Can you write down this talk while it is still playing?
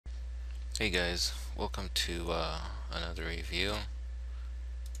Hey guys, welcome to another review.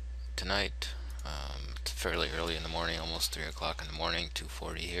 Tonight, it's fairly early in the morning, almost 3 o'clock in the morning,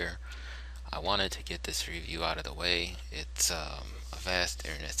 2:40 here. I wanted to get this review out of the way. It's Avast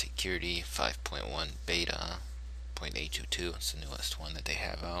Internet Security 5.1 Beta 0.822. It's the newest one that they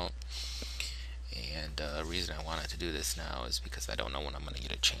have out. And the reason I wanted to do this now is because I don't know when I'm going to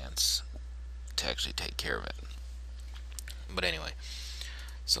get a chance to actually take care of it. But anyway,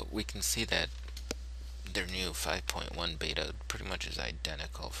 so we can see that their new 5.1 beta pretty much is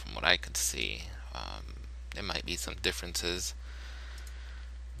identical from what I could see. There might be some differences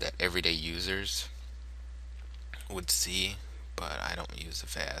that everyday users would see, but I don't use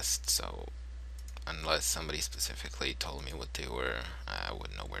Avast, so unless somebody specifically told me what they were, I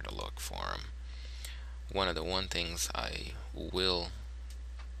wouldn't know where to look for them. One things I will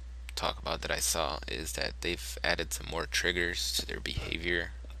talk about that I saw is that they've added some more triggers to their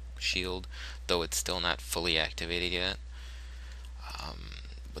behavior shield, though it's still not fully activated yet.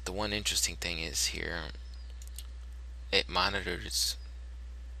 But the one interesting thing is here, it monitors,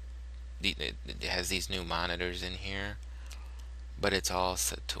 it has these new monitors in here, but it's all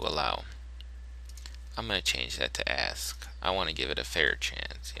set to allow. I'm going to change that to ask. I want to give it a fair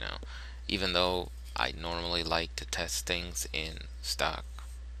chance, even though I normally like to test things in stock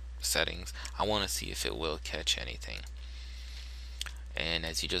settings, I want to see if it will catch anything. And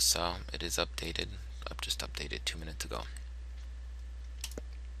as you just saw, it is updated. Just updated 2 minutes ago.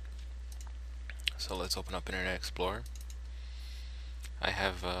 So let's open up Internet Explorer. I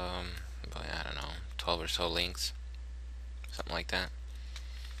have, I don't know, 12 or so links, something like that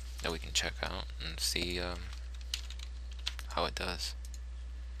we can check out and see how it does.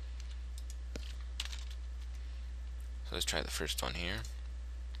 So let's try the first one here.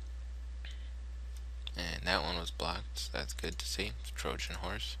 And that one was blocked, so that's good to see. It's Trojan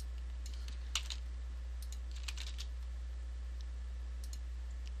horse.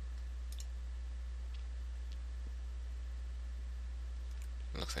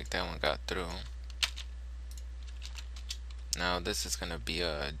 Looks like that one got through. Now this is going to be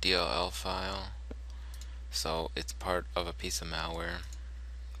a DLL file, so it's part of a piece of malware.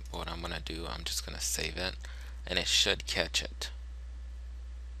 What I'm going to do, I'm just going to save it, and it should catch it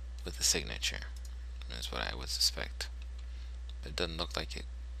with the signature. That's what I would suspect. But it doesn't look like it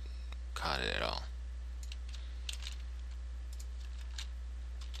caught it at all.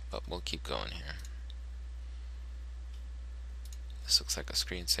 But we'll keep going here. This looks like a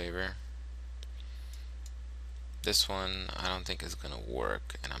screensaver. This one I don't think is going to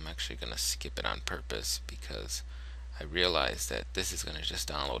work, and I'm actually going to skip it on purpose because I realized that this is going to just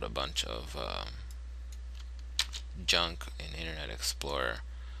download a bunch of junk in Internet Explorer.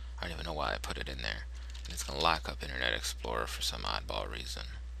 I don't even know why I put it in there. And it's going to lock up Internet Explorer for some oddball reason.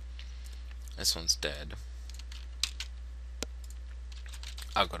 This one's dead.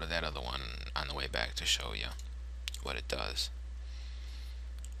 I'll go to that other one on the way back to show you what it does.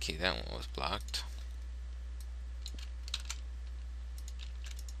 Okay, that one was blocked.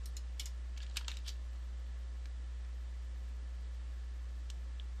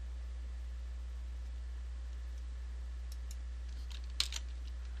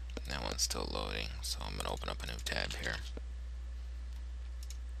 That one's still loading, so I'm going to open up a new tab here.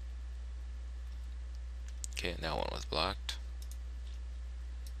 Okay, that one was blocked.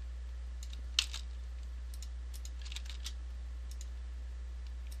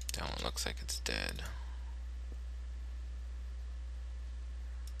 That one looks like it's dead.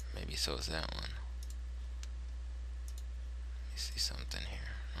 Maybe so is that one. Let me see something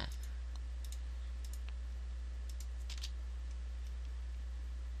here. Oh.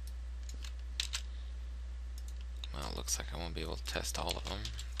 Well, it looks like I won't be able to test all of them.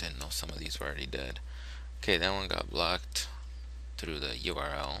 Didn't know some of these were already dead. Okay, that one got blocked through the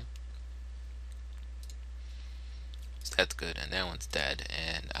URL. So that's good, and that one's dead.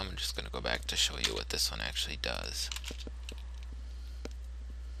 And I'm just going to go back to show you what this one actually does.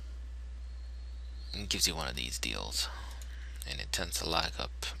 It gives you one of these deals, and it tends to lock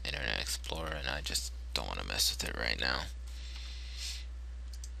up Internet Explorer, and I just don't want to mess with it right now.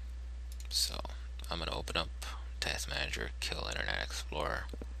 So I'm going to open up Task Manager, kill Internet Explorer,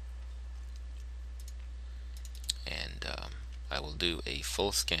 and I will do a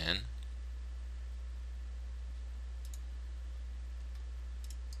full scan.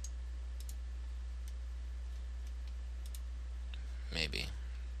 Maybe.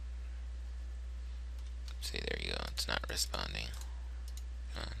 See, there you go. It's not responding.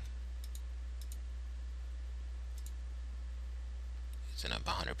 Using up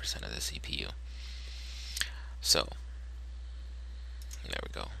 100% of the CPU. So, there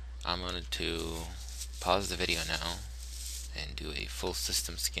we go. I'm going to pause the video now and do a full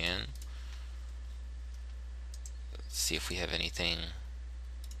system scan. Let's see if we have anything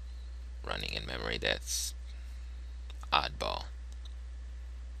running in memory that's oddball.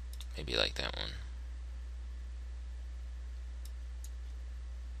 Maybe like that one.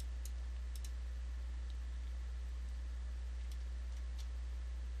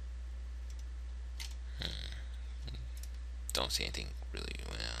 Don't see anything really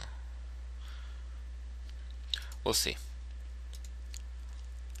well. We'll see.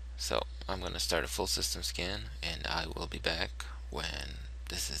 So I'm going to start a full system scan, and I will be back when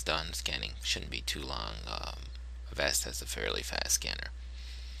this is done. Scanning shouldn't be too long. Avast has a fairly fast scanner.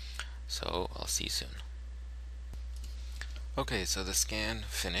 So I'll see you soon. Okay, so the scan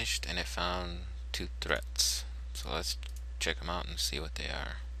finished and it found 2 threats. So let's check them out and see what they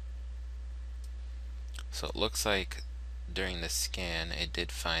are. So it looks like during the scan it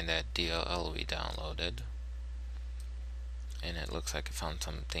did find that DLL we downloaded, and it looks like it found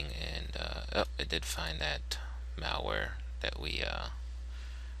something in it did find that malware that we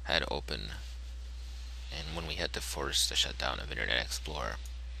had open and when we had to force the shutdown of Internet Explorer.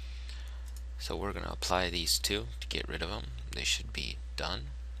 So we're going to apply these 2 to get rid of them. They should be done,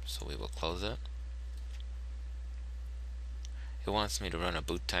 so we will close it. It wants me to run a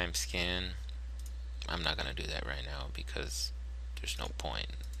boot time scan. I'm not going to do that right now because there's no point.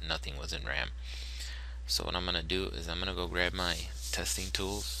 Nothing was in RAM. So what I'm going to do is I'm going to go grab my testing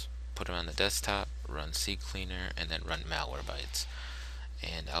tools, put them on the desktop, run CCleaner, and then run Malwarebytes.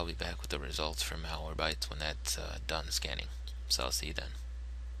 And I'll be back with the results for Malwarebytes when that's done scanning. So I'll see you then.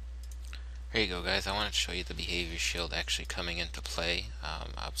 Here you go, guys. I wanted to show you the behavior shield actually coming into play.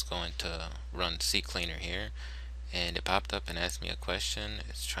 I was going to run CCleaner here, and it popped up and asked me a question.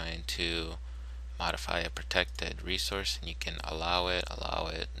 It's trying to modify a protected resource, and you can allow it,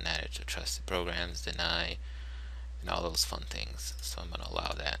 and add it to trusted programs, deny, and all those fun things. So I'm going to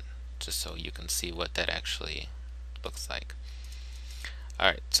allow that just so you can see what that actually looks like.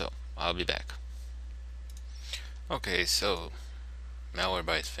 Alright, so I'll be back. Okay, so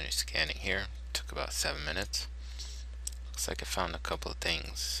Malwarebytes finished scanning here. Took about 7 minutes. Looks like it found a couple of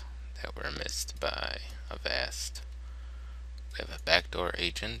things that were missed by Avast. We have a backdoor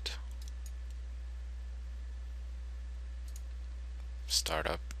agent,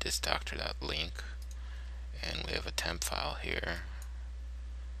 startup distdoctor.link, and we have a temp file here,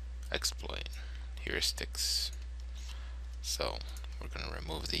 exploit heuristics. So we're going to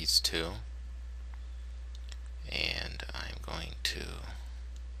remove these 2, and I'm going to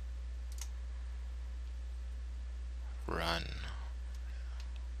run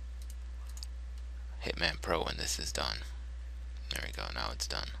Hitman Pro when this is done. There we go, now it's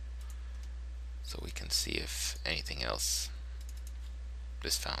done. So we can see if anything else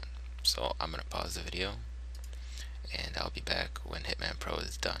is found. So I'm going to pause the video and I'll be back when Hitman Pro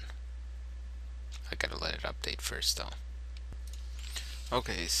is done. I gotta let it update first though.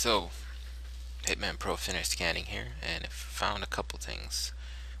 Okay, so Hitman Pro finished scanning here and it found a couple things.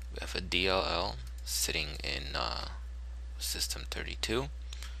 We have a DLL sitting in system 32,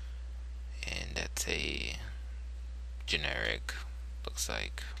 and that's a generic, looks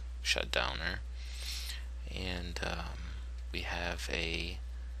like, shutdowner. And we have a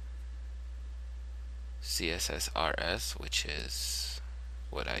CSSRS, which is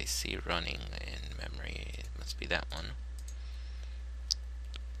what I see running in memory. It must be that one.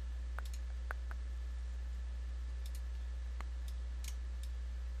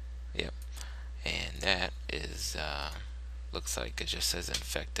 Yep, and that is looks like it just says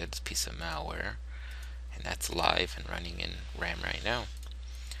infected. It's a piece of malware, and that's live and running in RAM right now.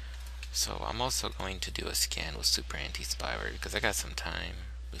 So I'm also going to do a scan with super anti-spyware because I got some time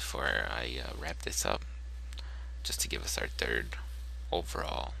before I wrap this up, just to give us our third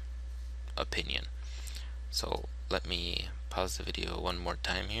overall opinion. So let me pause the video one more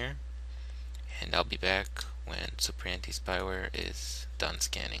time here, and I'll be back when super anti-spyware is done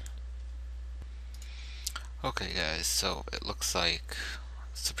scanning. Okay guys, so it looks like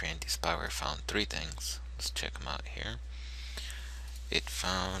super anti-spyware found 3 things. Let's check them out here. It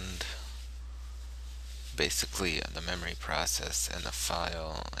found basically the memory process and the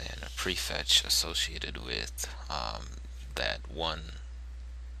file and a prefetch associated with that one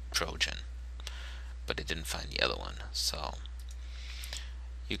Trojan, but it didn't find the other one. So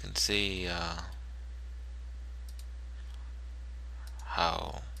you can see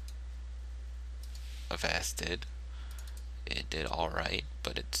how Avast did. It did alright,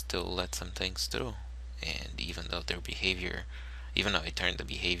 but it still let some things through. And even though their behavior, even though I turned the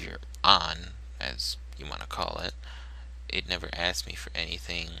behavior on, as you want to call it, it never asked me for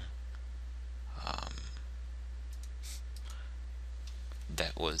anything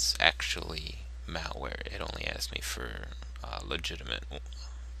that was actually malware. It only asked me for legitimate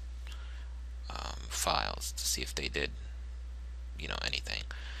files to see if they did, anything.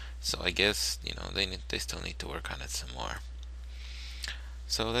 So I guess, they still need to work on it some more.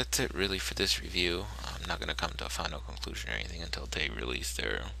 So that's it really for this review. I'm not going to come to a final conclusion or anything until they release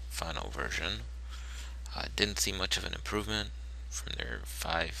their final version. I didn't see much of an improvement from their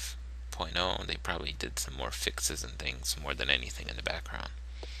 5.0. They probably did some more fixes and things more than anything in the background.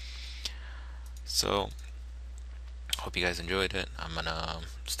 So hope you guys enjoyed it. I'm gonna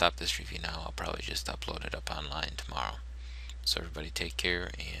stop this review now. I'll probably just upload it up online tomorrow. So everybody take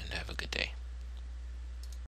care and have a good day.